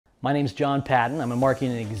My name's John Patton. I'm a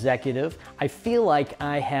marketing executive. I feel like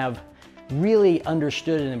I have really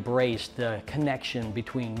understood and embraced the connection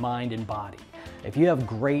between mind and body. If you have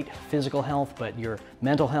great physical health, but your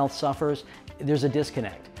mental health suffers, there's a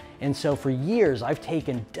disconnect. And so for years, I've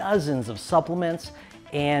taken dozens of supplements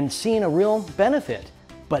and seen a real benefit,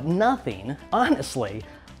 but nothing, honestly,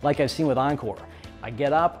 like I've seen with Encour. I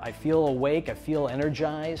get up, I feel awake, I feel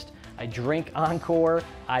energized. I drink Encour,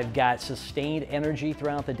 I've got sustained energy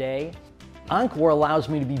throughout the day. Encour allows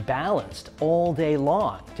me to be balanced all day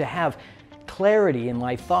long, to have clarity in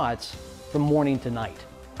my thoughts from morning to night.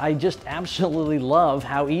 I just absolutely love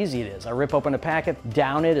how easy it is. I rip open a packet,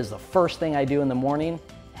 down it is the first thing I do in the morning,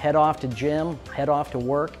 head off to gym, head off to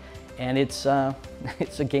work, and it's a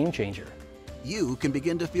game changer. You can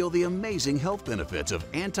begin to feel the amazing health benefits of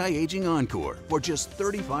anti-aging Encour for just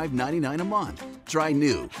 $35.99 a month. Try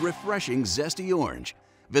new, refreshing, zesty orange.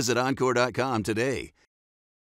 Visit Encour.com today